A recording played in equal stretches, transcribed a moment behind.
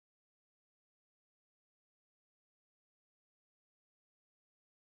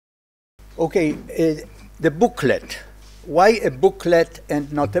Okay, the booklet. Why a booklet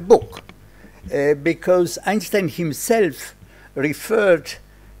and not a book? Because Einstein himself referred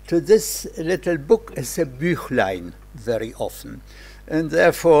to this little book as a Büchlein very often. And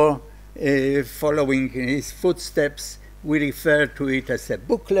therefore, following in his footsteps, we refer to it as a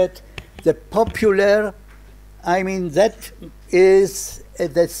booklet. The popular, I mean, that is,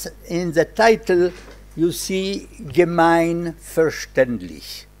 that's in the title, you see, gemein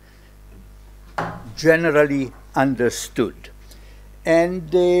verständlich, generally understood. And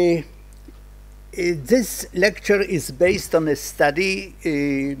this lecture is based on a study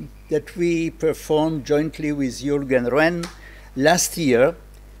that we performed jointly with Jürgen Renn last year,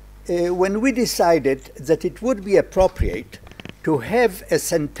 when we decided that it would be appropriate to have a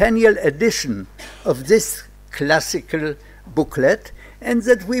centennial edition of this classical booklet, and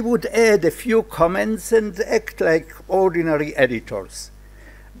that we would add a few comments and act like ordinary editors.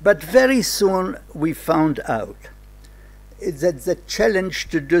 But very soon we found out that the challenge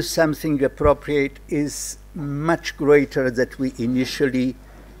to do something appropriate is much greater than we initially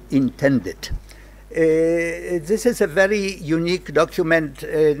intended. This is a very unique document,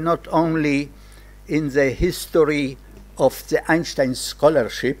 not only in the history of the Einstein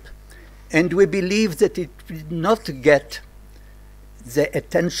scholarship, and we believe that it did not get the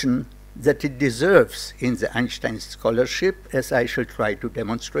attention that it deserves in the Einstein scholarship, as I shall try to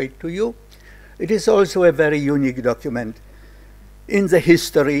demonstrate to you. It is also a very unique document in the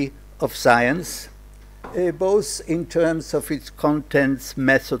history of science, both in terms of its contents,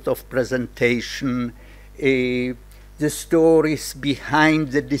 method of presentation, the stories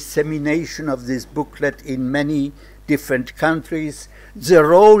behind the dissemination of this booklet in many different countries, the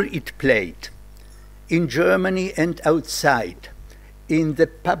role it played in Germany and outside in the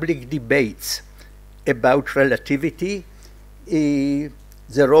public debates about relativity, the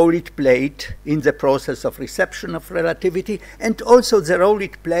role it played in the process of reception of relativity, and also the role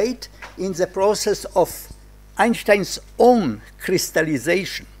it played in the process of Einstein's own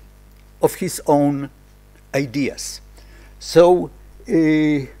crystallization of his own ideas. So,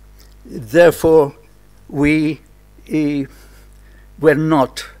 therefore, we were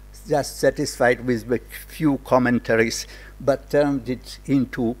not just satisfied with the few commentaries, but turned it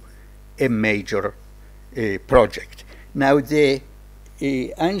into a major project. Now, the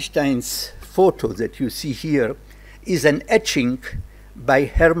Einstein's photo that you see here is an etching by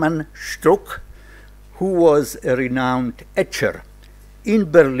Hermann Struck, who was a renowned etcher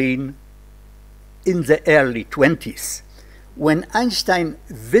in Berlin in the early 20s. When Einstein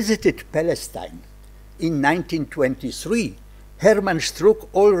visited Palestine in 1923, Hermann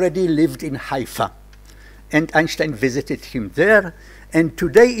Struck already lived in Haifa, and Einstein visited him there. And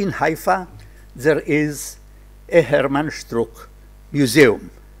today in Haifa, there is a Hermann Struck museum.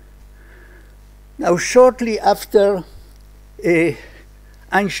 Now, shortly after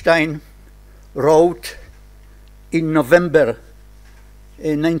Einstein wrote in November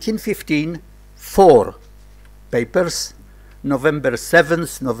 1915 4 papers, November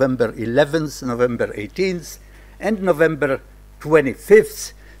 7th, November 11th, November 18th, and November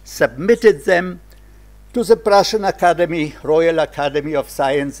 25th, submitted them to the Prussian Academy, Royal Academy of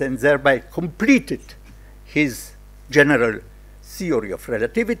Science, and thereby completed his general theory of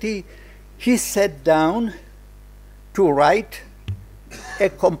relativity. He sat down to write a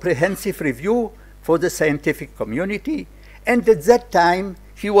comprehensive review for the scientific community, and at that time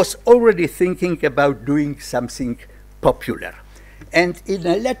he was already thinking about doing something popular. And in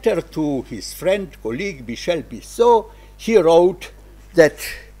a letter to his friend, colleague Michel Bissot, he wrote that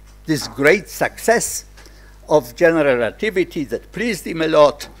this great success of general relativity that pleased him a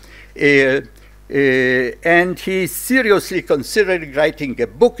lot, and he seriously considered writing a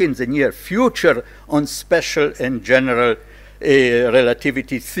book in the near future on special and general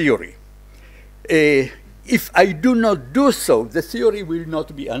relativity theory. If I do not do so, the theory will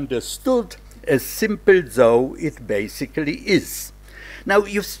not be understood, as simple though it basically is. Now,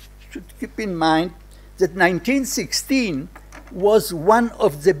 you should keep in mind that 1916 was one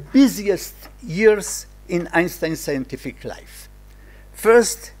of the busiest years in Einstein's scientific life.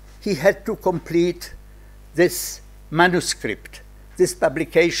 First, he had to complete this manuscript, this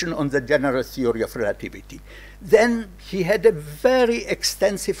publication on the general theory of relativity. Then he had a very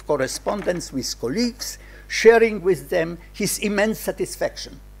extensive correspondence with colleagues, sharing with them his immense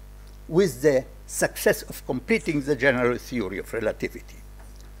satisfaction with the success of completing the general theory of relativity.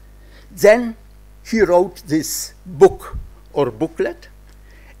 Then he wrote this book or booklet,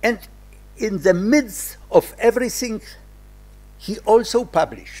 and in the midst of everything, he also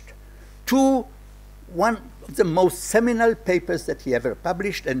published two one of the most seminal papers that he ever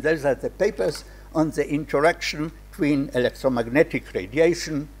published, and those are the papers on the interaction between electromagnetic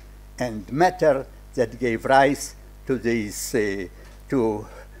radiation and matter that gave rise to these, that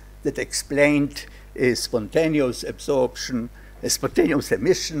explained spontaneous absorption, spontaneous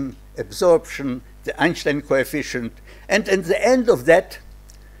emission, absorption, the Einstein coefficient, and at the end of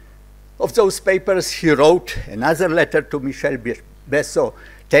those papers, he wrote another letter to Michel Besseau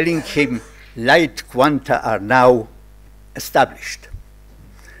telling him light quanta are now established.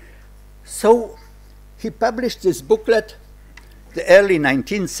 So he published this booklet the early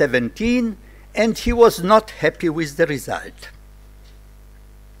 1917, and he was not happy with the result.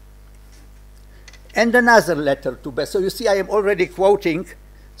 And another letter to Besseau. You see, I am already quoting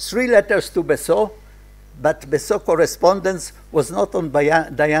 3 letters to Besseau, but Besseau correspondence was not on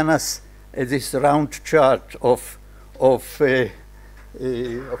Diana's this round chart of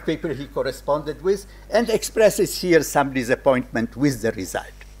people he corresponded with, and expresses here some disappointment with the result.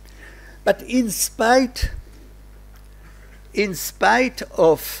 But in spite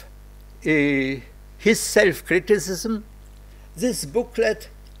of his self-criticism, this booklet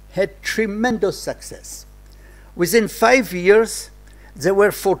had tremendous success. Within 5 years, there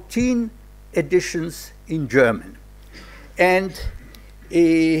were 14 editions in German. And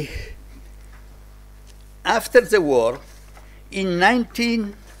after the war, in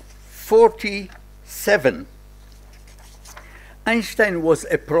 1947, Einstein was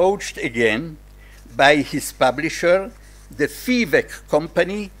approached again by his publisher, the Viehweg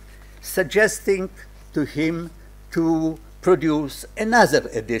company, suggesting to him to produce another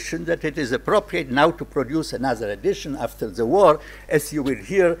edition, that it is appropriate now to produce another edition after the war. As you will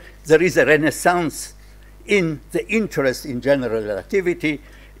hear, there is a renaissance in the interest in general relativity,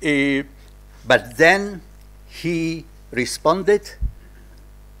 but then he responded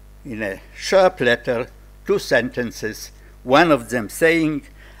in a sharp letter, 2 sentences, one of them saying,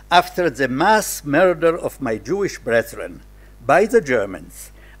 "After the mass murder of my Jewish brethren by the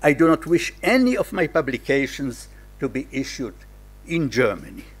Germans, I do not wish any of my publications to be issued in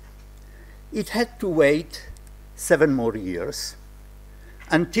Germany." It had to wait 7 more years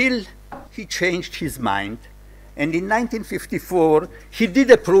until he changed his mind, and in 1954 he did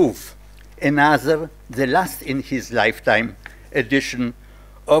approve another, the last in his lifetime, edition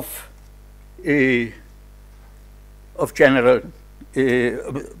of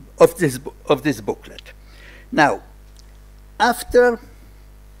this booklet. Now, after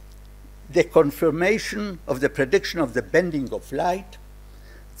the confirmation of the prediction of the bending of light,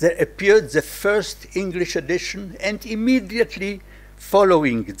 there appeared the first English edition, and immediately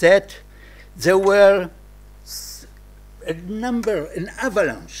following that, there were an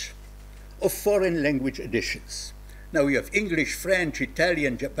avalanche of foreign language editions. Now you have English, French,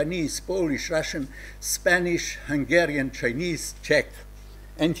 Italian, Japanese, Polish, Russian, Spanish, Hungarian, Chinese, Czech,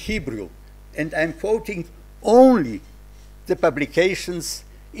 and Hebrew. And I'm quoting only the publications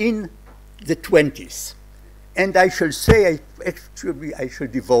in the 20s. And I shall say, I shall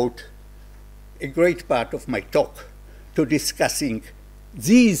devote a great part of my talk to discussing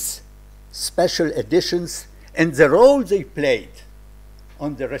these special editions and the role they played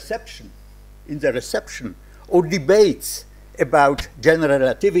on the reception, in the reception or debates about general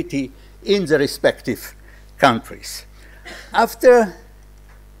relativity in the respective countries. After,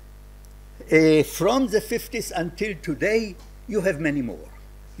 from the 50s until today, you have many more.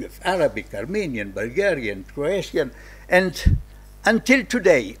 You have Arabic, Armenian, Bulgarian, Croatian, and until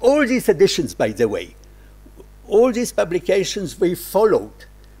today, all these editions, by the way, all these publications were followed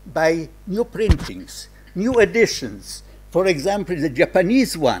by new printings, new editions. For example, the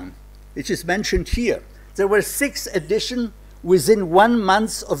Japanese one, which is mentioned here, there were 6 editions within 1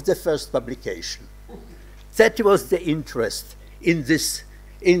 month of the first publication. That was the interest in this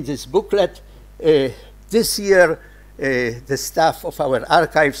booklet. This year, the staff of our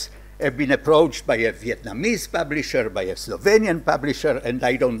archives have been approached by a Vietnamese publisher, by a Slovenian publisher, and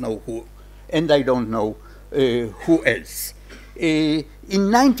I don't know who, who else. In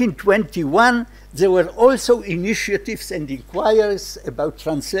 1921, there were also initiatives and inquiries about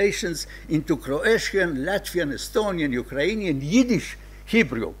translations into Croatian, Latvian, Estonian, Ukrainian, Yiddish,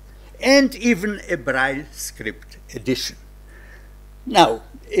 Hebrew, and even a Braille script edition. Now,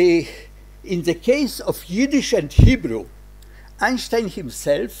 in the case of Yiddish and Hebrew, Einstein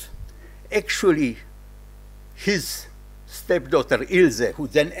himself, actually his stepdaughter Ilse, who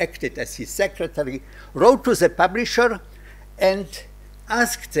then acted as his secretary, wrote to the publisher and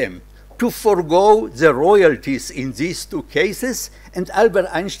asked them to forego the royalties in these 2 cases, and Albert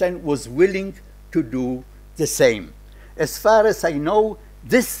Einstein was willing to do the same. As far as I know,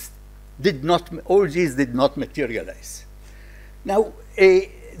 this all these did not materialize. Now,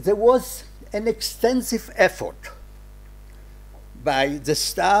 there was an extensive effort by the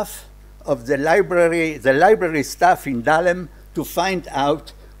staff of the library staff in Dahlem, to find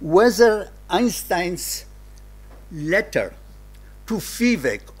out whether Einstein's letter to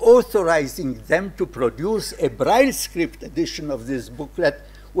Vivek authorizing them to produce a Braille script edition of this booklet,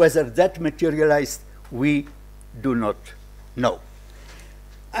 whether that materialized, we do not know.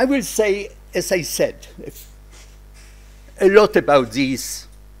 I will say, as I said, a lot about these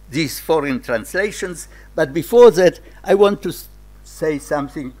foreign translations, but before that, I want to say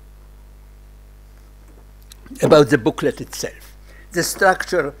something about the booklet itself, the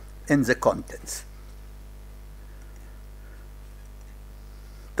structure and the contents.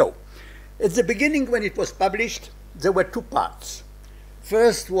 So, at the beginning when it was published, there were two parts.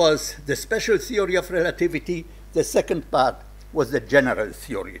 First was the special theory of relativity. The second part was the general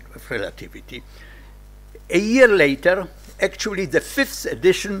theory of relativity. A year later, actually the fifth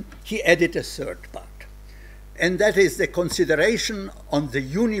edition, he added a third part. And that is the consideration on the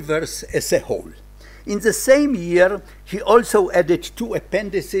universe as a whole. In the same year, he also added two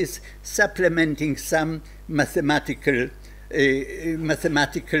appendices supplementing some mathematical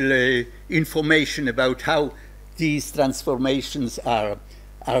information about how these transformations are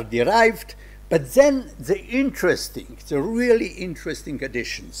derived. But then the really interesting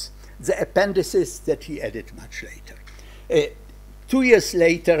additions, the appendices that he added much later. 2 years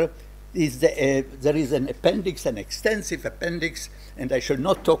later, there is an appendix, an extensive appendix, and I shall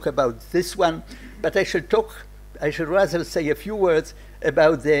not talk about this one, but I shall rather say a few words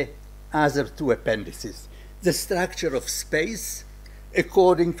about the other two appendices. The structure of space,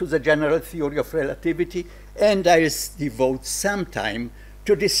 according to the general theory of relativity, and I'll devote some time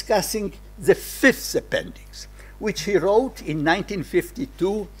to discussing the fifth appendix, which he wrote in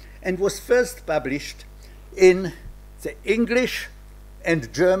 1952 and was first published in the English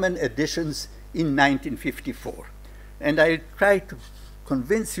and German editions in 1954. And I'll try to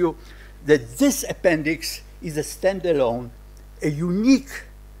convince you that this appendix is a standalone, a unique,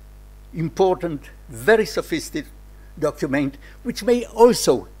 important, very sophisticated document, which may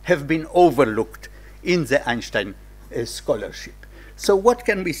also have been overlooked in the Einstein scholarship. So what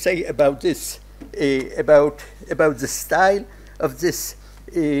can we say about this, about the style of this?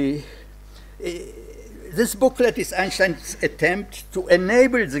 This booklet is Einstein's attempt to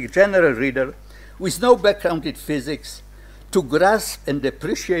enable the general reader with no background in physics to grasp and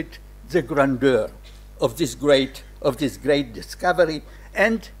appreciate the grandeur of this great discovery,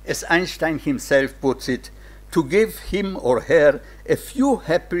 and, as Einstein himself puts it, to give him or her a few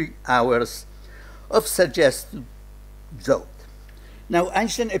happy hours of suggested thought. Now,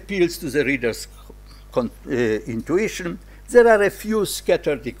 Einstein appeals to the reader's intuition. There are a few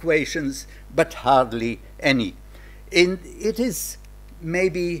scattered equations, but hardly any. And it is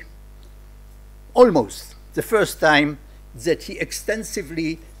maybe almost the first time that he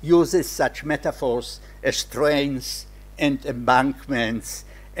extensively uses such metaphors as trains and embankments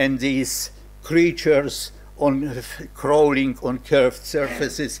and these creatures crawling on curved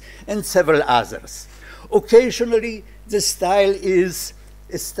surfaces and several others. Occasionally, the style is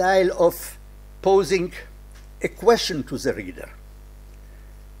a style of posing a question to the reader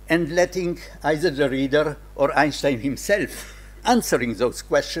and letting either the reader or Einstein himself answering those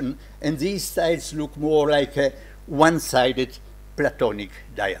questions, and these styles look more like a one-sided Platonic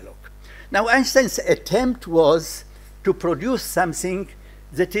dialogue. Now, Einstein's attempt was to produce something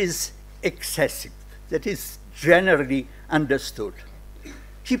that is excessive, that is generally understood.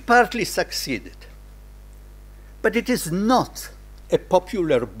 He partly succeeded, but it is not a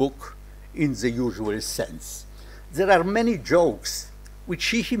popular book in the usual sense. There are many jokes which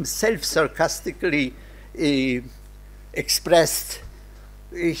he himself sarcastically expressed.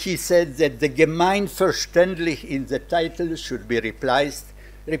 He said that the Gemeinverständlich in the title should be replaced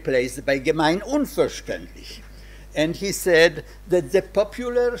by Gemein Unverständlich. And he said that the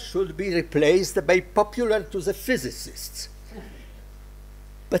popular should be replaced by popular to the physicists.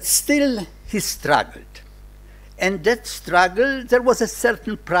 But still, he struggled. And that struggle, there was a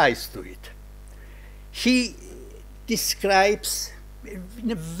certain price to it. He describes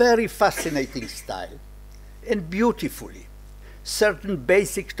in a very fascinating style and beautifully certain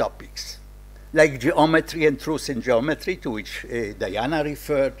basic topics, like geometry and truth in geometry, to which Diana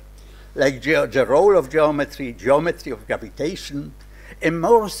referred, like the role of geometry, geometry of gravitation. A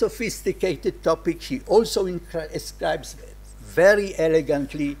more sophisticated topic he also describes very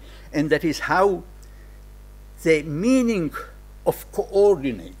elegantly, and that is how the meaning of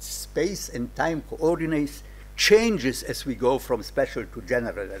coordinates, space and time coordinates, changes as we go from special to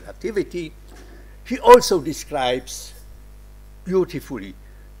general relativity. He also describes beautifully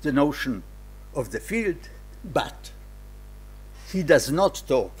the notion of the field, but he does not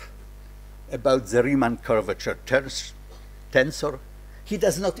talk about the Riemann curvature tensor. He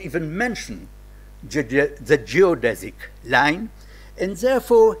does not even mention the geodesic line, and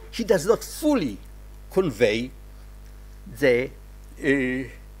therefore he does not fully convey the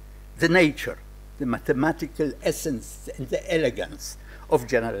nature, the mathematical essence and the elegance of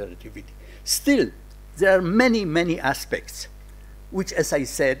general relativity. Still, there are many, many aspects which, as I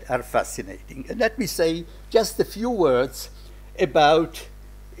said, are fascinating. And let me say just a few words about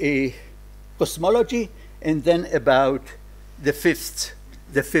cosmology and then about the fifth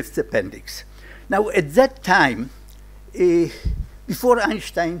appendix. Now, at that time, before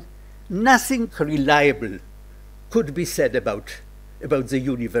Einstein, nothing reliable could be said about the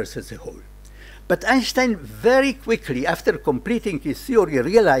universe as a whole. But Einstein very quickly, after completing his theory,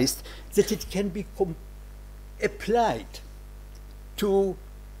 realized that it can be applied to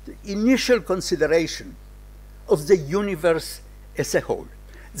the initial consideration of the universe as a whole.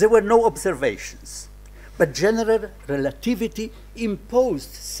 There were no observations, but general relativity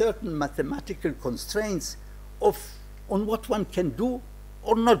imposed certain mathematical constraints on what one can do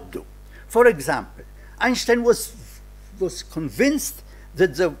or not do. For example, Einstein was convinced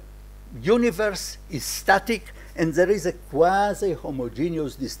that the universe is static and there is a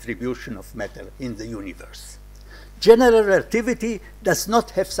quasi-homogeneous distribution of matter in the universe. General relativity does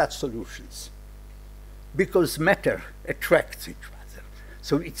not have such solutions because matter attracts each other,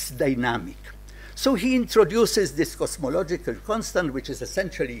 so it's dynamic. So he introduces this cosmological constant, which is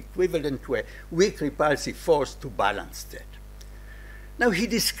essentially equivalent to a weak repulsive force to balance that. Now he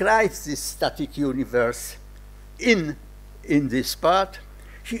describes this static universe in this part.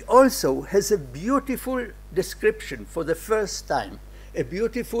 He also has a beautiful description for the first time, a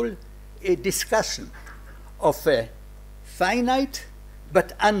beautiful discussion of a finite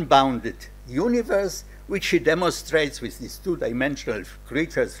but unbounded universe, which he demonstrates with these two-dimensional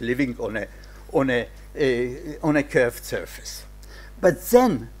creatures living on a curved surface. But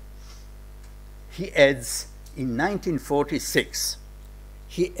then he adds, in 1946,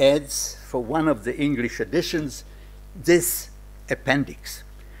 he adds, for one of the English editions, this appendix.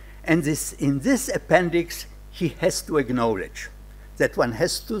 And in this appendix, he has to acknowledge that one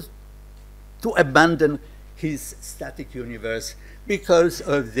has to abandon his static universe because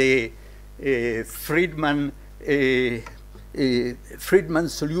of the Friedman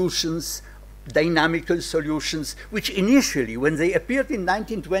solutions, dynamical solutions, which initially, when they appeared in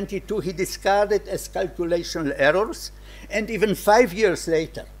 1922, he discarded as calculational errors. And even 5 years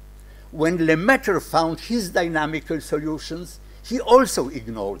later, when Lemaitre found his dynamical solutions, he also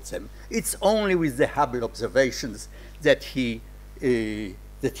ignored them. It's only with the Hubble observations that he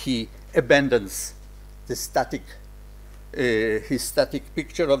abandons the his static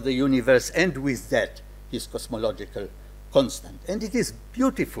picture of the universe, and with that, his cosmological constant. And it is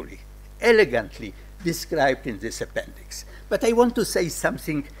beautifully, elegantly described in this appendix. But I want to say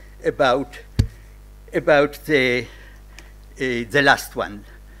something about the last one.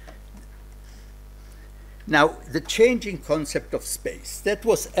 Now, the changing concept of space, that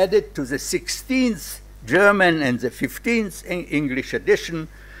was added to the 16th German and the 15th English edition.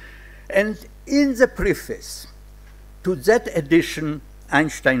 And in the preface to that edition,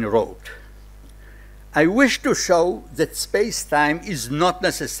 Einstein wrote, "I wish to show that space-time is not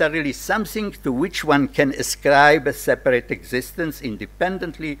necessarily something to which one can ascribe a separate existence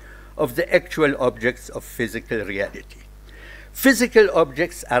independently of the actual objects of physical reality. Physical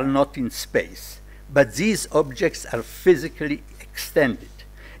objects are not in space, but these objects are physically extended.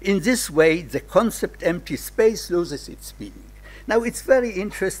 In this way, the concept empty space loses its meaning." Now, it's very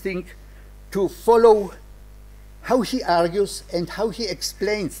interesting to follow how he argues and how he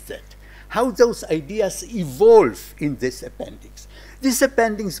explains that, how those ideas evolve in this appendix. This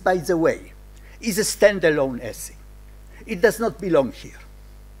appendix, by the way, is a standalone essay. It does not belong here.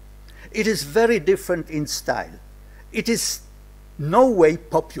 It is very different in style. It is no way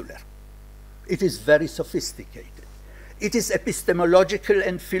popular. It is very sophisticated. It is epistemological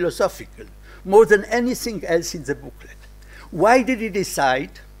and philosophical, more than anything else in the booklet. Why did he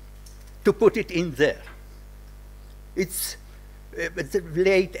decide to put it in there? It's at the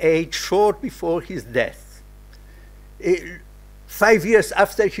late age, short before his death. 5 years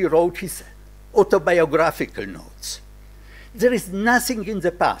after he wrote his autobiographical notes. There is nothing in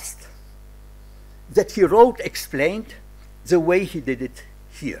the past that he wrote explained the way he did it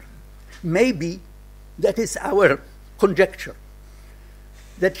here. Maybe that is our conjecture,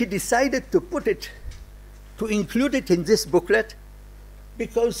 that he decided to put it to include it in this booklet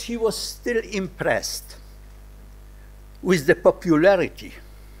because he was still impressed with the popularity,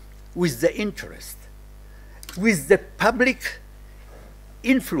 with the interest, with the public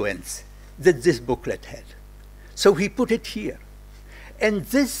influence that this booklet had. So he put it here. And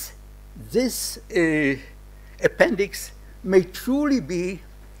this appendix may truly be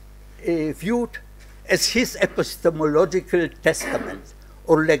viewed as his epistemological testament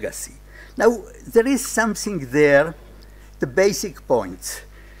or legacy. Now, there is something there, the basic points.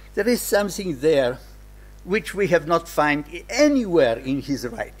 There is something there which we have not found anywhere in his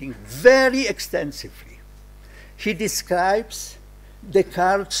writing very extensively. He describes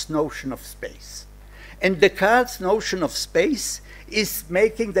Descartes' notion of space. And Descartes' notion of space is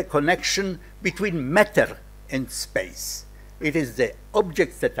making the connection between matter and space. It is the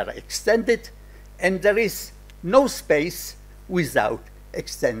objects that are extended, and there is no space without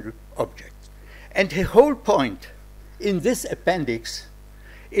extended objects. And the whole point in this appendix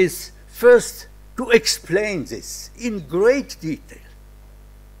is first to explain this in great detail,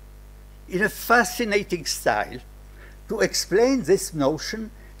 in a fascinating style, to explain this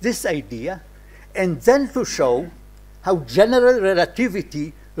notion, this idea, and then to show how general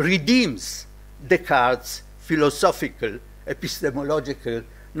relativity redeems Descartes' philosophical, epistemological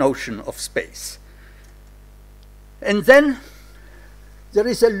notion of space. And then there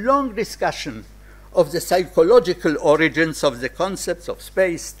is a long discussion of the psychological origins of the concepts of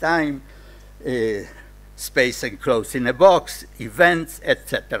space, time, space enclosed in a box, events,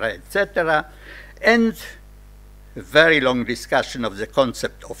 etc., etc., and a very long discussion of the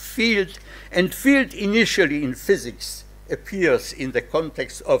concept of field. And field initially in physics appears in the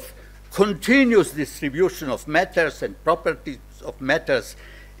context of continuous distribution of matters and properties of matter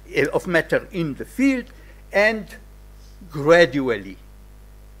in the field, and gradually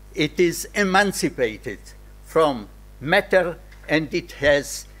it is emancipated from matter, and it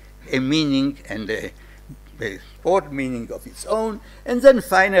has a meaning and a broad meaning of its own. And then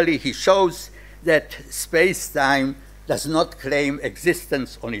finally he shows that space-time does not claim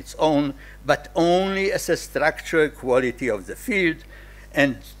existence on its own, but only as a structural quality of the field,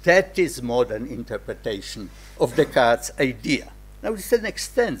 and that is modern interpretation of Descartes' idea. Now, it's an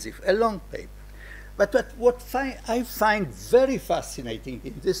extensive, a long paper. But what I find very fascinating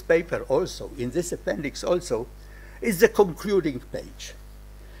in this paper also, in this appendix also, is the concluding page.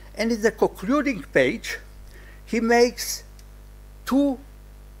 And in the concluding page, he makes two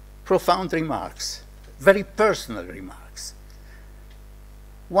profound remarks, very personal remarks.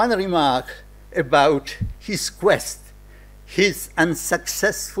 One remark about his quest, his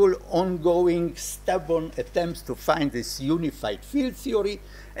unsuccessful, ongoing, stubborn attempts to find this unified field theory,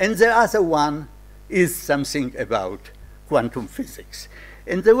 and the other one is something about quantum physics.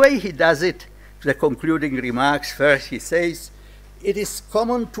 And the way he does it, the concluding remarks, first he says, it is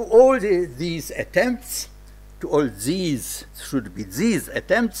common to all these attempts, to all these, should be these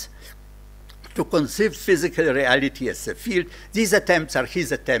attempts, to conceive physical reality as a field. These attempts are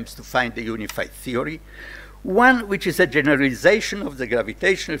his attempts to find a unified theory, one which is a generalization of the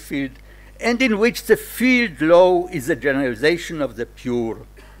gravitational field, and in which the field law is a generalization of the pure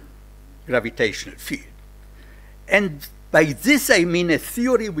gravitational field. And by this I mean a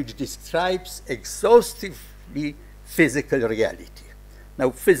theory which describes exhaustively physical reality.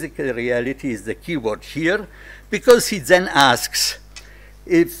 Now, physical reality is the key word here, because he then asks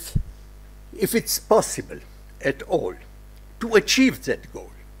if it's possible at all to achieve that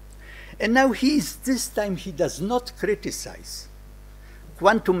goal. And now this time he does not criticize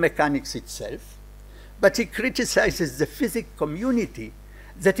quantum mechanics itself, but he criticizes the physics community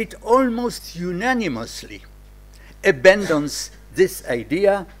that it almost unanimously abandons this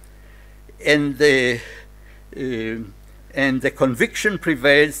idea, and the conviction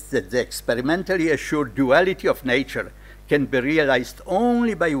prevails that the experimentally assured duality of nature can be realized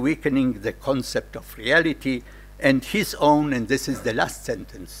only by weakening the concept of reality. And his own, and this is the last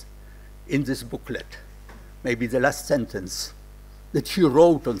sentence in this booklet, maybe the last sentence that he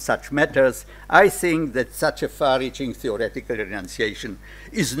wrote on such matters, I think that such a far-reaching theoretical renunciation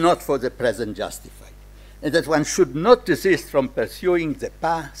is not for the present justified, and that one should not desist from pursuing the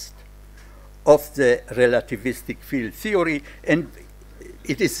past of the relativistic field theory. And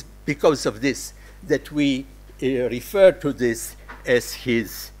it is because of this that we refer to this as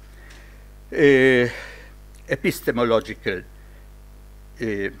his epistemological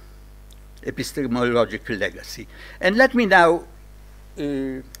legacy. And let me now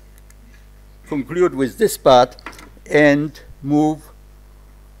conclude with this part and move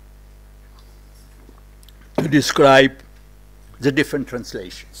to describe the different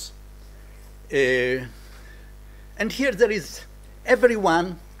translations. And here there is,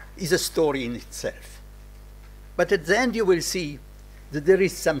 everyone is a story in itself. But at the end you will see that there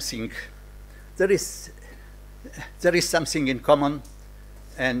is something in common,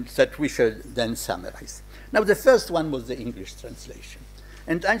 and that we shall then summarize. Now, the first one was the English translation.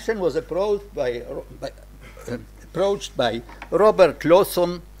 And Einstein was approached by Robert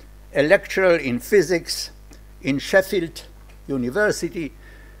Lawson, a lecturer in physics in Sheffield University,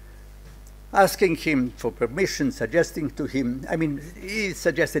 asking him for permission, suggesting to him, I mean, he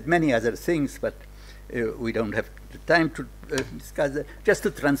suggested many other things, but we don't have the time to discuss it, just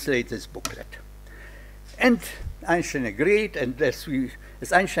to translate this booklet. And Einstein agreed, and as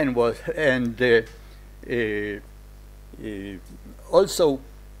Einstein was, and he also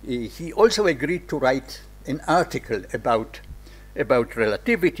agreed to write an article about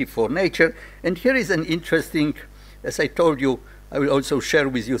relativity for nature. And here is an interesting, as I told you, I will also share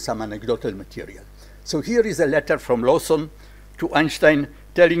with you some anecdotal material. So here is a letter from Lawson to Einstein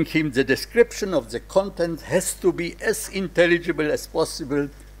telling him the description of the content has to be as intelligible as possible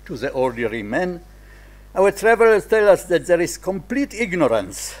to the ordinary man. Our travelers tell us that there is complete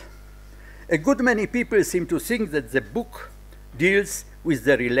ignorance. A good many people seem to think that the book deals with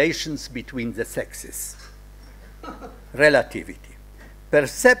the relations between the sexes. Relativity.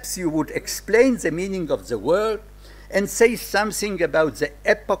 Perhaps you would explain the meaning of the word and say something about the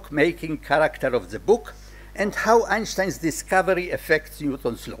epoch-making character of the book and how Einstein's discovery affects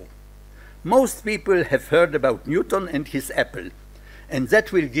Newton's law. Most people have heard about Newton and his apple, and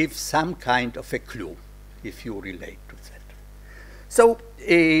that will give some kind of a clue if you relate to that. So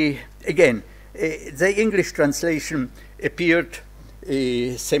again, the English translation appeared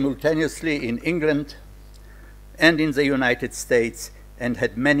simultaneously in England and in the United States, and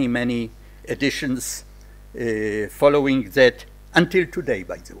had many, many editions following that until today,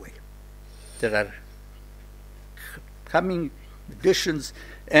 by the way. There are coming editions,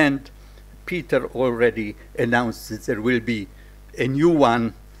 and Peter already announced that there will be a new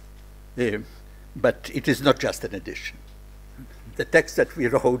one, but it is not just an edition. The text that we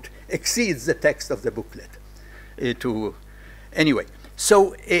wrote exceeds the text of the booklet. Anyway,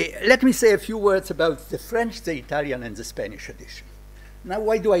 so let me say a few words about the French, the Italian, and the Spanish edition. Now,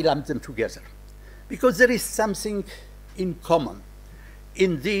 why do I lump them together? Because there is something in common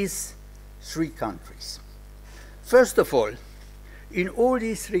in these three countries. First of all, in all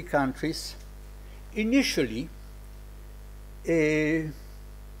these three countries, initially, the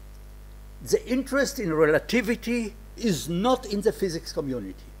interest in relativity is not in the physics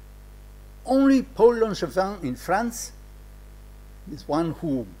community. Only Paul Langevin in France is one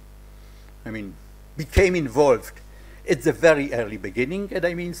who, became involved at the very early beginning, and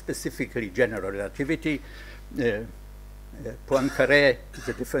I mean specifically general relativity. Poincaré is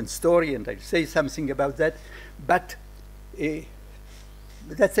a different story, and I'll say something about that, but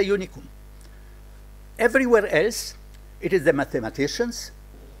that's a unicum. Everywhere else, it is the mathematicians,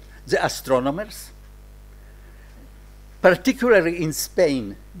 the astronomers, particularly in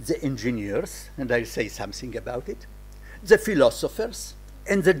Spain, the engineers, and I'll say something about it, the philosophers,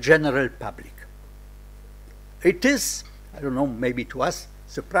 and the general public. It is, I don't know, maybe to us,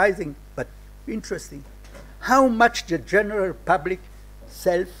 surprising, but interesting, how much the general public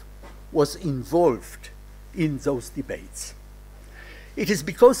self was involved in those debates. It is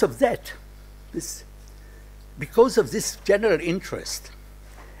because of that, because of this general interest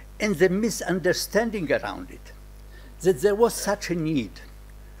and the misunderstanding around it, that there was such a need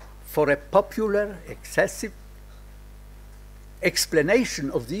for a popular, excessive explanation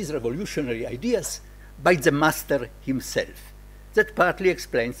of these revolutionary ideas by the master himself. That partly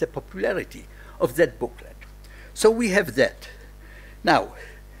explains the popularity of that booklet. So we have that. Now,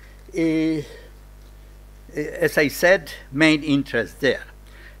 as I said, main interest there.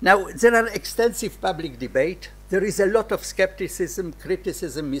 Now, there are extensive public debate. There is a lot of skepticism,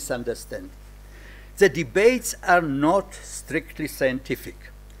 criticism, misunderstanding. The debates are not strictly scientific.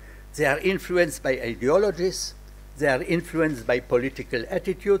 They are influenced by ideologies. They are influenced by political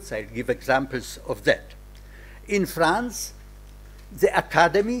attitudes. I'll give examples of that. In France, the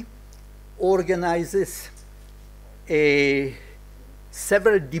Academy organizes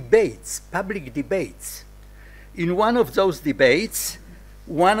several debates, public debates. In one of those debates,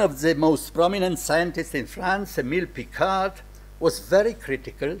 one of the most prominent scientists in France, Émile Picard, was very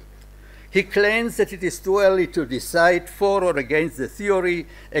critical. He claims that it is too early to decide for or against the theory,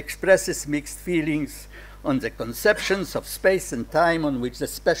 expresses mixed feelings on the conceptions of space and time on which the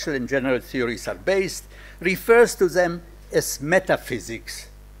special and general theories are based, refers to them as metaphysics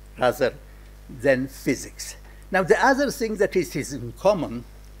rather than physics. Now, the other thing that is in common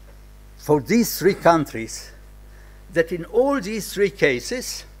for these three countries that in all these three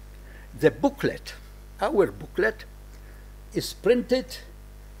cases, the booklet, our booklet, is printed,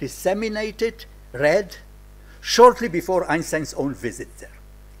 disseminated, read, shortly before Einstein's own visit there.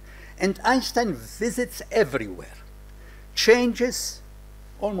 And Einstein visits everywhere, changes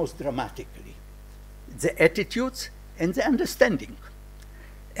almost dramatically the attitudes and the understanding.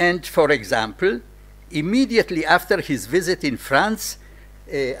 And for example, immediately after his visit in France,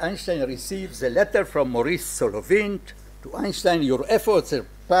 Einstein receives a letter from Maurice Solovin to Einstein: your efforts in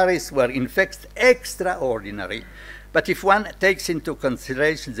Paris were in fact extraordinary, but if one takes into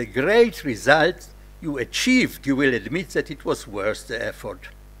consideration the great result you achieved, you will admit that it was worth the effort.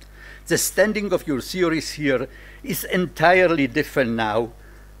 The standing of your theories here is entirely different now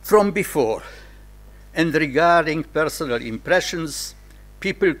from before, and regarding personal impressions,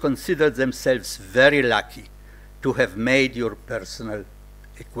 people consider themselves very lucky to have made your personal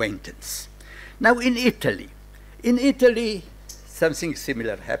acquaintance. Now in Italy, something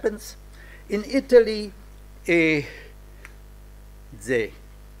similar happens. In Italy, the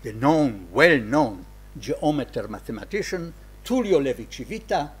well-known geometer mathematician Tullio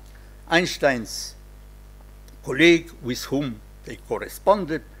Levi-Civita, Einstein's colleague with whom they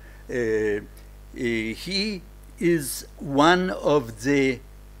corresponded, he is one of the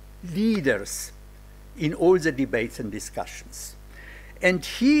leaders in all the debates and discussions. And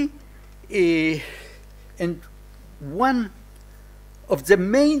one of the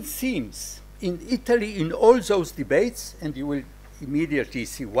main themes in Italy in all those debates, and you will immediately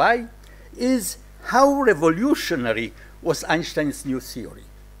see why, is how revolutionary was Einstein's new theory.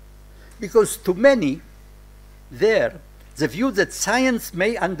 Because to many there, the view that science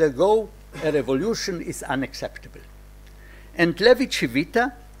may undergo a revolution is unacceptable. And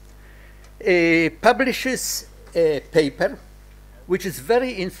Levi-Civita publishes a paper which is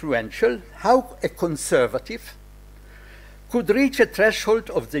very influential, how a conservative could reach a threshold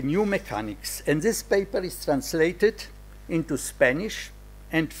of the new mechanics. And this paper is translated into Spanish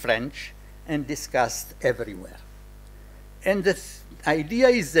and French and discussed everywhere. And the idea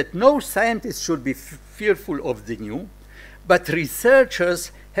is that no scientist should be fearful of the new, but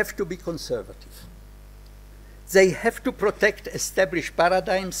researchers have to be conservative. They have to protect established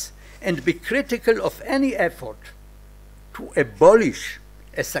paradigms and be critical of any effort to abolish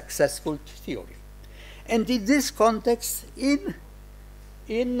a successful theory. And in this context, in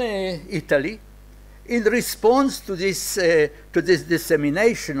Italy, in response to this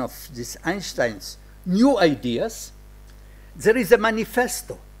dissemination of this Einstein's new ideas, there is a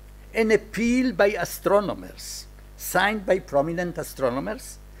manifesto, an appeal by astronomers, signed by prominent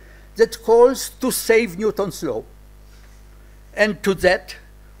astronomers, that calls to save Newton's law. And to that,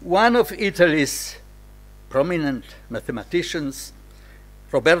 one of Italy's prominent mathematicians,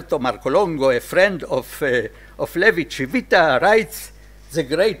 Roberto Marcolongo, a friend of Levi-Civita, writes, the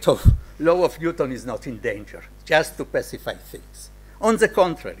great law of Newton is not in danger, just to pacify things. On the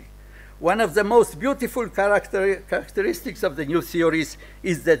contrary, one of the most beautiful characteristics of the new theories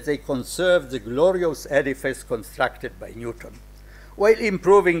is that they conserve the glorious edifice constructed by Newton, while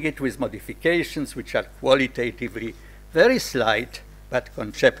improving it with modifications which are qualitatively very slight, but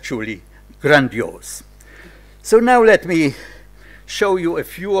conceptually grandiose. So now let me show you a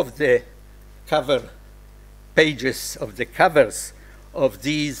few of the cover pages, of the covers of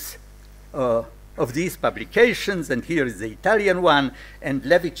these publications, and here is the Italian one, and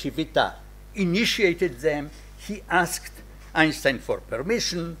Levi-Civita initiated them. He asked Einstein for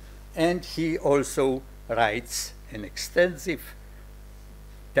permission, and he also writes an extensive,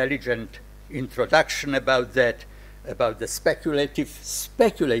 intelligent introduction about that, about the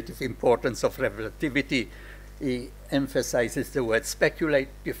speculative importance of relativity. He emphasizes the word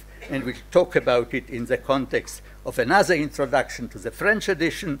speculative, and we'll talk about it in the context of another introduction to the French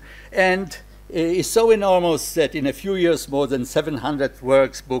edition, and is so enormous that in a few years more than 700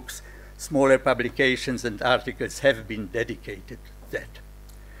 works, books, smaller publications, and articles have been dedicated to that.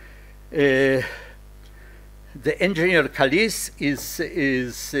 The engineer Callis is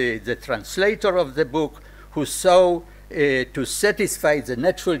the translator of the book, who sought to satisfy the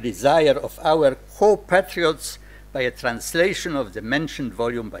natural desire of our co-patriots by a translation of the mentioned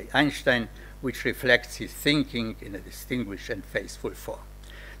volume by Einstein, which reflects his thinking in a distinguished and faithful form.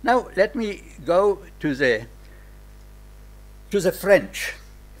 Now let me go to the French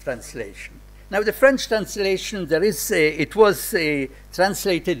translation. Now the French translation, it was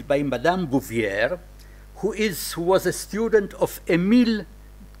translated by Madame Bouvier, who was a student of Émile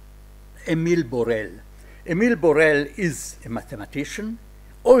Borel. Émile Borel is a mathematician,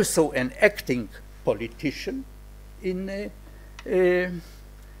 also an acting politician in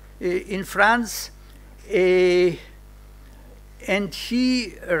France. And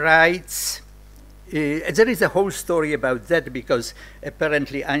he writes, there is a whole story about that, because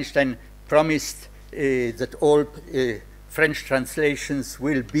apparently Einstein promised that all French translations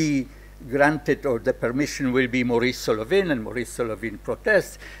will be granted, or the permission will be Maurice Solovin, and Maurice Solovin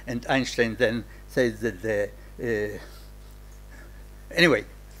protests, and Einstein then says that anyway,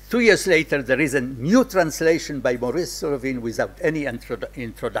 2 years later, there is a new translation by Maurice Solovin without any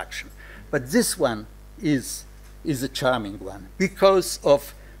introduction. But this one is a charming one because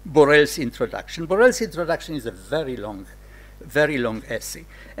of Borel's introduction. Borel's introduction is a very long essay.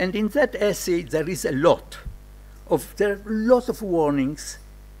 And in that essay, there are a lot of warnings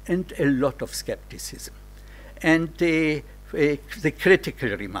and a lot of skepticism. And the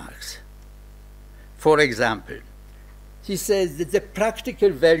critical remarks. For example, he says that the practical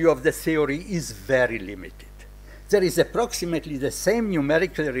value of the theory is very limited. There is approximately the same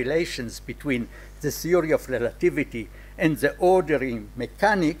numerical relations between the theory of relativity and the order in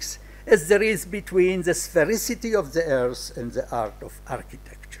mechanics as there is between the sphericity of the Earth and the art of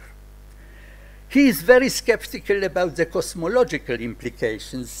architecture. He is very skeptical about the cosmological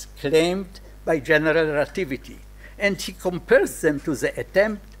implications claimed by general relativity, and he compares them to the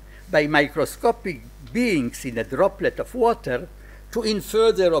attempt by microscopic beings in a droplet of water to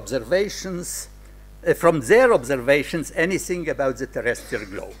infer their observations, from their observations, anything about the terrestrial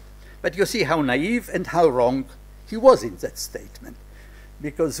globe. But you see how naive and how wrong he was in that statement.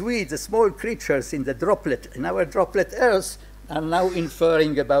 Because we, the small creatures in the droplet, in our droplet Earth, are now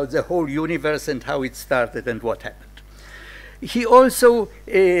inferring about the whole universe and how it started and what happened. He also,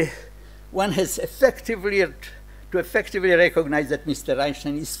 one has to effectively recognize that Mr.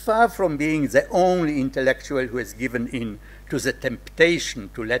 Einstein is far from being the only intellectual who has given in to the temptation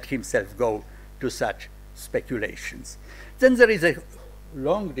to let himself go to such speculations. Then there is a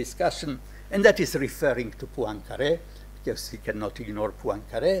long discussion, and that is referring to Poincaré, because he cannot ignore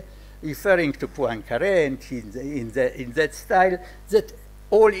Poincaré, referring to Poincaré, and in that style, that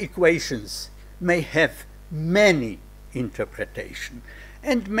all equations may have many interpretations.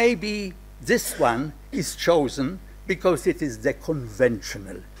 And maybe this one is chosen because it is the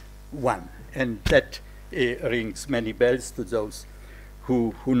conventional one, and that rings many bells to those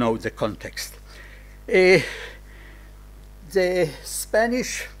who know the context. The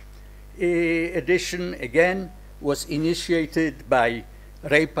Spanish edition, again, was initiated by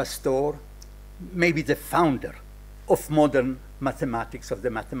Rey Pastor, maybe the founder of modern mathematics, of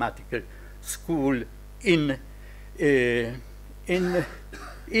the mathematical school in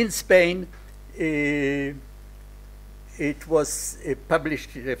Spain. It was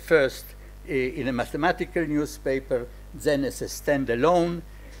published first in a mathematical newspaper, then as a standalone.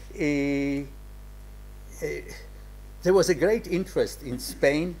 There was a great interest in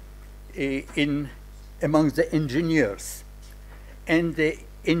Spain among the engineers. And the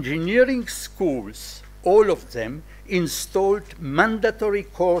engineering schools, all of them, installed mandatory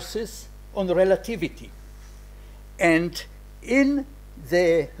courses on relativity. And in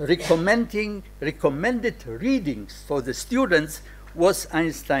the recommended readings for the students was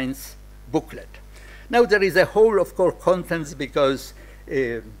Einstein's booklet. Now there is a whole, of course, contents, because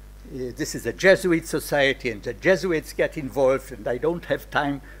this is a Jesuit society and the Jesuits get involved, and I don't have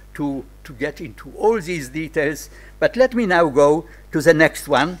time to get into all these details, but let me now go to the next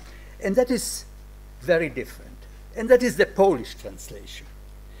one, and that is very different, and that is the Polish translation.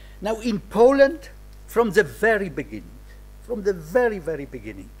 Now in Poland, from the very beginning, the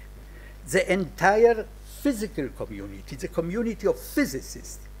entire physical community, the community of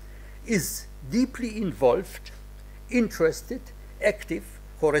physicists, is deeply involved, interested, active,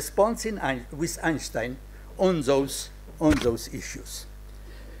 corresponds with Einstein on those issues.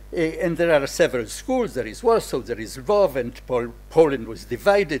 And there are several schools. There is Warsaw, there is Lwów, and Poland was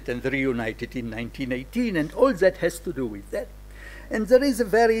divided and reunited in 1918, and all that has to do with that. And there is a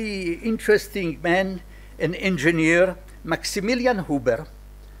very interesting man, an engineer, Maximilian Huber,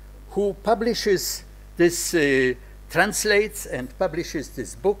 who publishes this, translates and publishes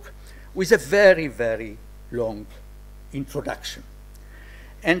this book with a very, very long introduction.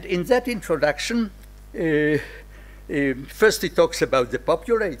 And in that introduction, first he talks about the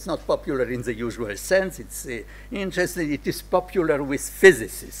popular. It's not popular in the usual sense. It's interesting. It is popular with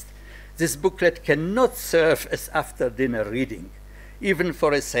physicists. This booklet cannot serve as after-dinner reading, even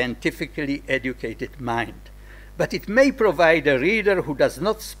for a scientifically educated mind. But it may provide a reader who does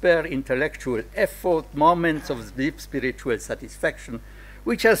not spare intellectual effort, moments of deep spiritual satisfaction,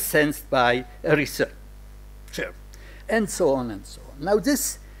 which are sensed by a researcher, and so on and so on. Now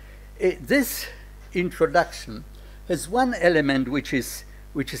this introduction has one element which is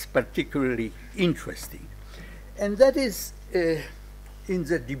particularly interesting, and that is in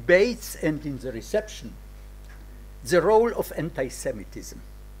the debates and in the reception the role of anti-Semitism.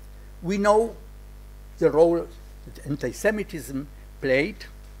 We know the role that anti-Semitism played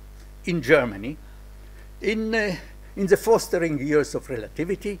in Germany in the fostering years of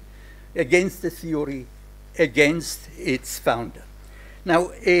relativity against the theory, against its founder.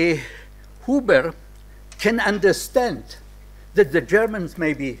 Now, Huber can understand that the Germans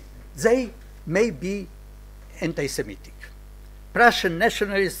may be anti-Semitic. Prussian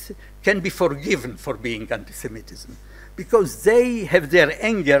nationalists can be forgiven for being anti-Semitism because they have their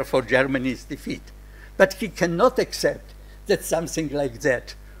anger for Germany's defeat. But he cannot accept that something like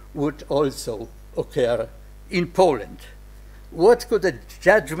that would also occur in Poland. What could a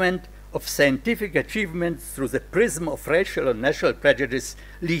judgment of scientific achievements through the prism of racial or national prejudice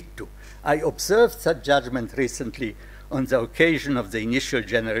lead to? I observed such judgment recently on the occasion of the initial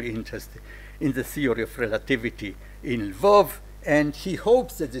general interest in the theory of relativity in Lvov, and he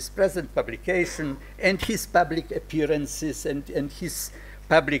hopes that this present publication and his public appearances and his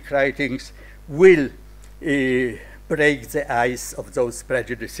public writings will break the ice of those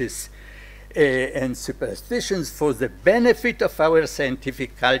prejudices and superstitions for the benefit of our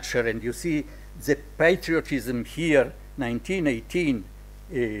scientific culture. And you see the patriotism here, 1918,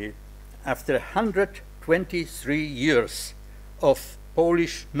 after 123 years of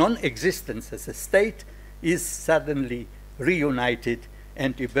Polish non-existence as a state, is suddenly reunited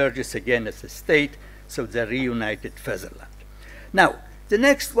and emerges again as a state, so the reunited Fatherland. Now, the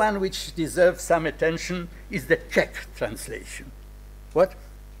next one which deserves some attention is the Czech translation. What?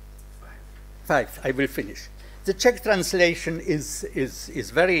 Five. I will finish. The Czech translation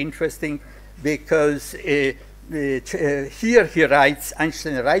is very interesting because here he writes,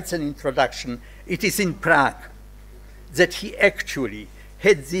 Einstein writes an introduction. It is in Prague that he actually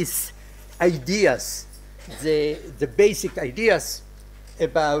had these ideas, the basic ideas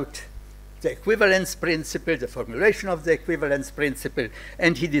about the equivalence principle, the formulation of the equivalence principle,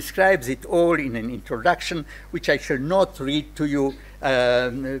 and he describes it all in an introduction, which I shall not read to you.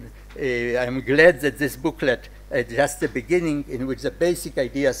 I'm glad that this booklet, just the beginning, in which the basic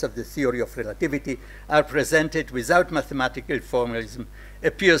ideas of the theory of relativity are presented without mathematical formalism,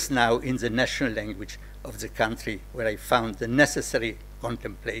 appears now in the national language of the country, where I found the necessary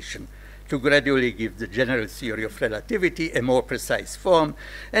contemplation to gradually give the general theory of relativity a more precise form.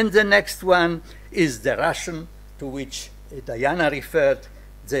 And the next one is the Russian, to which Diana referred.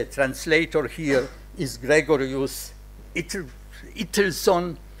 The translator here is Gregorius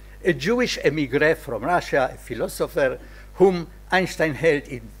Itelson, a Jewish emigre from Russia, a philosopher whom Einstein held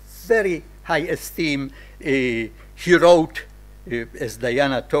in very high esteem. He wrote, as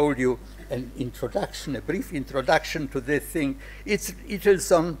Diana told you, an introduction, a brief introduction to this thing. It's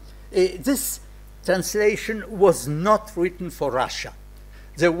Itelson. This translation was not written for Russia.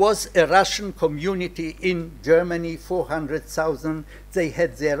 There was a Russian community in Germany, 400,000. They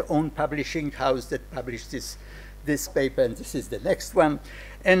had their own publishing house that published this paper, and this is the next one.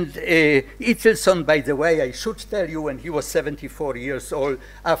 And Itelson, by the way, I should tell you, when he was 74 years old,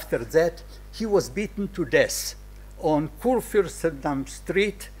 after that, he was beaten to death on Kurfürstendamm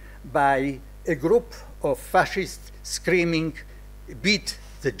Street by a group of fascists screaming, "Beat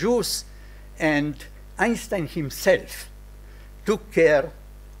the Jews," and Einstein himself took care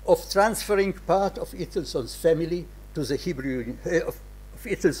of transferring part of Itelson's family to the Hebrew, of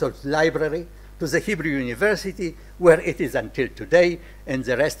Itelson's library to the Hebrew University, where it is until today, and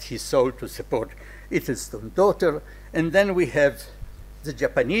the rest he sold to support Itelson's daughter. And then we have the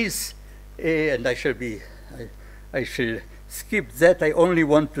Japanese, and I shall skip that. I only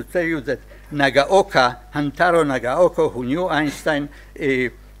want to tell you that Hantaro Nagaoka, who knew Einstein,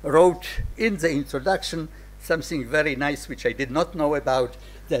 wrote in the introduction something very nice, which I did not know about,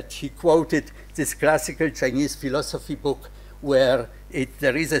 that he quoted this classical Chinese philosophy book where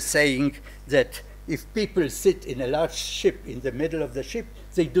there is a saying that if people sit in a large ship in the middle of the ship,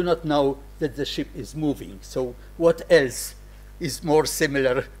 they do not know that the ship is moving. So what else is more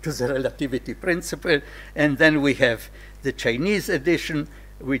similar to the relativity principle? And then we have the Chinese edition,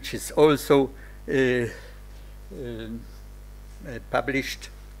 which is also published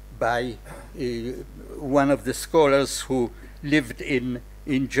by one of the scholars who lived in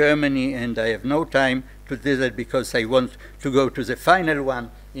Germany, and I have no time to do that because I want to go to the final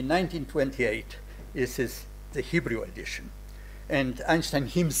one. In 1928, this is the Hebrew edition. And Einstein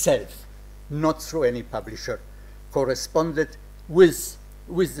himself, not through any publisher, corresponded with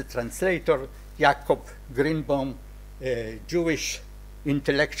the translator, Jakob Grünbaum, a Jewish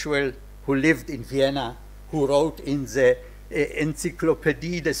intellectual who lived in Vienna, who wrote in the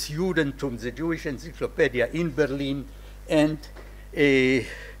Enzyklopädie des Judentums, the Jewish encyclopedia in Berlin, And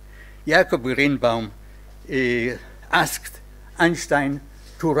Jacob Greenbaum asked Einstein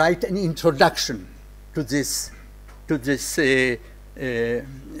to write an introduction to this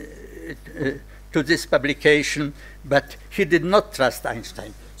publication, but he did not trust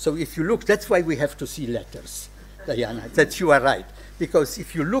Einstein. So if you look, that's why we have to see letters, Diana, that you are right. Because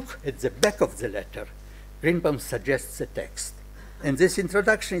if you look at the back of the letter, Greenbaum suggests a text. And this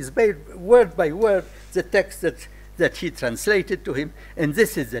introduction is word by word the text that he translated to him. And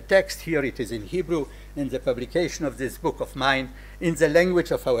this is the text. Here it is in Hebrew. And the publication of this book of mine in the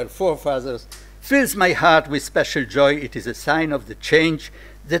language of our forefathers fills my heart with special joy. It is a sign of the change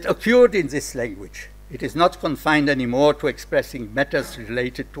that occurred in this language. It is not confined anymore to expressing matters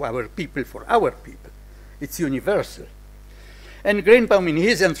related to our people for our people. It's universal. And Greenbaum in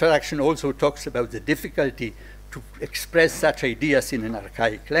his introduction also talks about the difficulty to express such ideas in an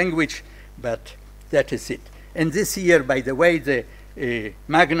archaic language, but that is it. And this year, by the way, the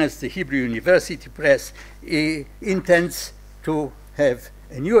Magnus, the Hebrew University Press, intends to have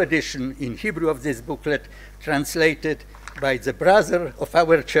a new edition in Hebrew of this booklet, translated by the brother of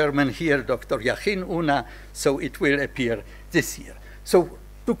our chairman here, Dr. Yachin Una, so it will appear this year. So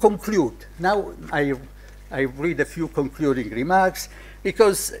to conclude, now I read a few concluding remarks,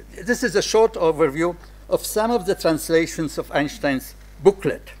 because this is a short overview of some of the translations of Einstein's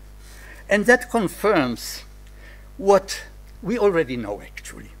booklet. And that confirms what we already know,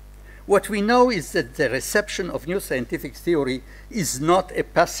 actually. What we know is that the reception of new scientific theory is not a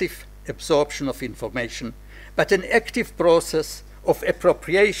passive absorption of information, but an active process of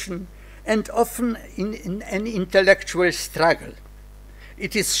appropriation and often in an intellectual struggle.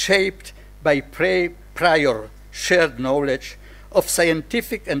 It is shaped by prior shared knowledge of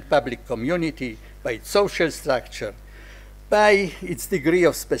scientific and public community, by its social structure, by its degree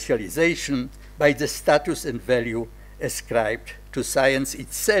of specialization, by the status and value ascribed to science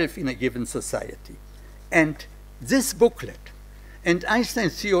itself in a given society. And this booklet and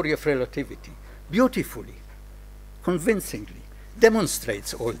Einstein's theory of relativity beautifully, convincingly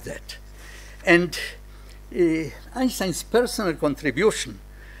demonstrates all that. And Einstein's personal contribution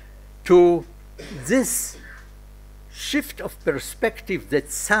to this shift of perspective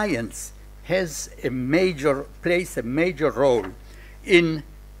that science plays a major role in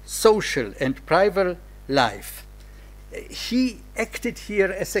social and private life. He acted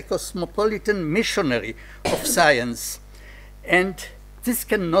here as a cosmopolitan missionary of science, and this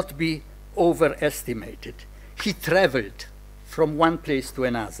cannot be overestimated. He traveled from one place to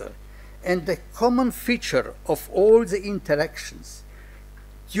another, and the common feature of all the interactions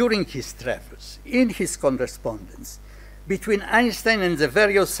during his travels, in his correspondence, between Einstein and the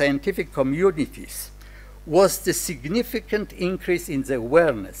various scientific communities was the significant increase in the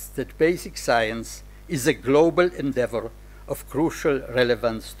awareness that basic science is a global endeavor of crucial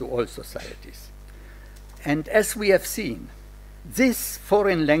relevance to all societies. And as we have seen, this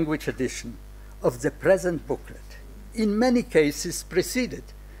foreign language edition of the present booklet, in many cases preceded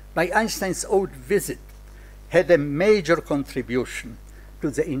by Einstein's own visit, had a major contribution to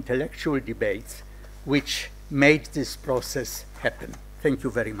the intellectual debates which made this process happen. Thank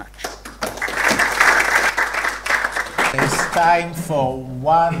you very much. It's time for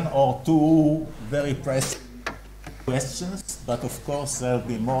one or two very pressing questions, but of course there'll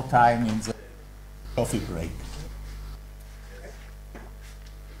be more time in the coffee break.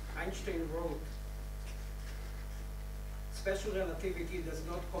 Einstein wrote, special relativity does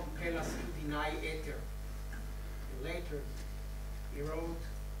not compel us to deny ether. And later, he wrote,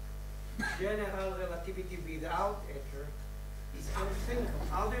 general relativity without ether is unthinkable.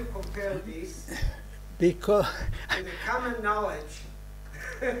 How do you compare this because to the common knowledge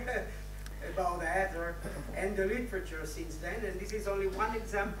about the ether and the literature since then? And this is only one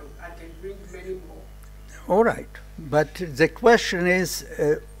example. I can bring many more. All right, but the question is,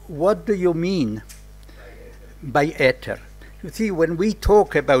 what do you mean by ether? You see, when we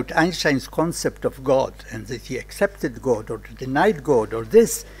talk about Einstein's concept of God and that he accepted God or denied God or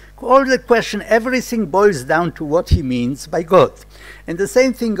this, all the question, everything boils down to what he means by God. And the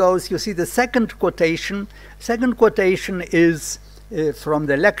same thing goes, you see, the second quotation is from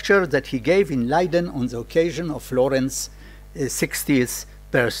the lecture that he gave in Leiden on the occasion of Lorenz's 60th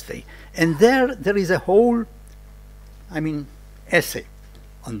birthday. And there is a whole, essay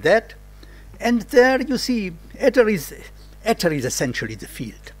on that. And there you see, ether is essentially the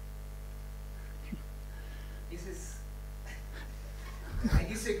field. I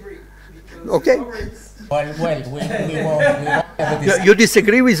disagree. Okay. Well, we won't have a discussion. You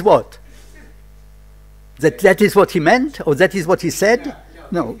disagree with what? That is what he meant, or that is what he said?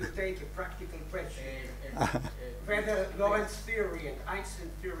 No. You take a practical question. whether Lorentz theory and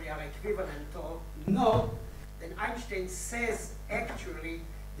Einstein theory are equivalent or not, then Einstein says actually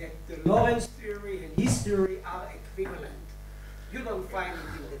that the Lorentz theory and his theory are equivalent. You don't find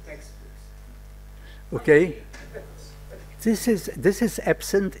it in the textbooks. Okay. This is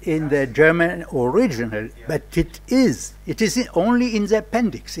absent in the German original, but it is only in the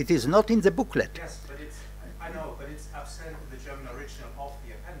appendix. It is not in the booklet. Yes, but I know, but it's absent in the German original of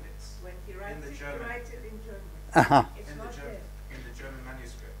the appendix. When he writes it, he writes it in German. Uh-huh. It's not there. In the German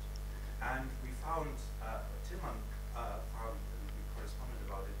manuscript. And we found, Tillman found, we corresponded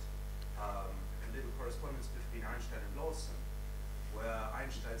about it, a little correspondence between Einstein and Lawson, where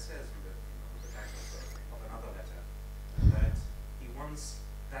Einstein says in the back of another letter that he wants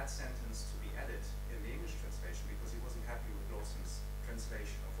that sentence to be added in the English translation because he wasn't happy with Lawson's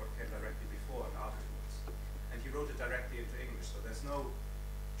translation of what came directly before and afterwards. And he wrote it directly into English, so there's no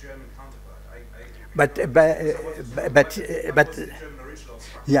German counterpart.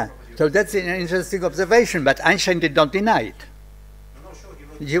 Yeah, so that's an interesting observation, but Einstein did not deny it. No,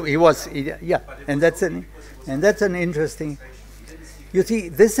 sure, he was, yeah, and that's an interesting. You see,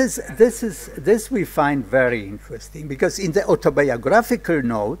 this we find very interesting because in the autobiographical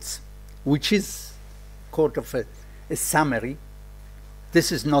notes, which is sort of a summary,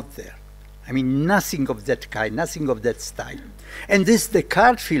 this is not there. I mean, nothing of that kind, nothing of that style. And this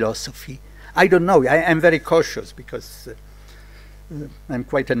Descartes philosophy, I don't know. I'm very cautious because I'm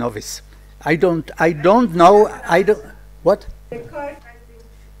quite a novice. I don't know. What? Descartes, I think,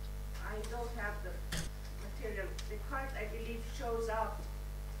 I don't have the material. Descartes, I believe, shows up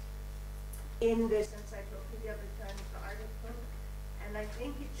in this Encyclopedia Britannica article, and I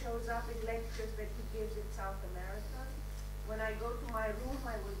think it shows up in lectures that he gives in South America. When I go to my room,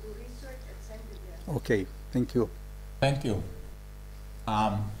 I will do research and send it there. Okay, thank you. Thank you.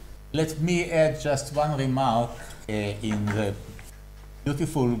 Let me add just one remark in the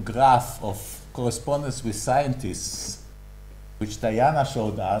beautiful graph of correspondence with scientists, which Diana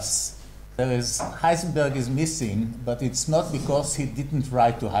showed us. Heisenberg is missing, but it's not because he didn't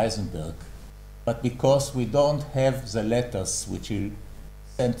write to Heisenberg, but because we don't have the letters which he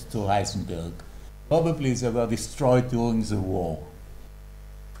sent to Heisenberg. Probably they were destroyed during the war.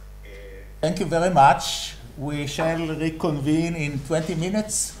 Thank you very much. We shall reconvene in 20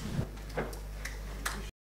 minutes.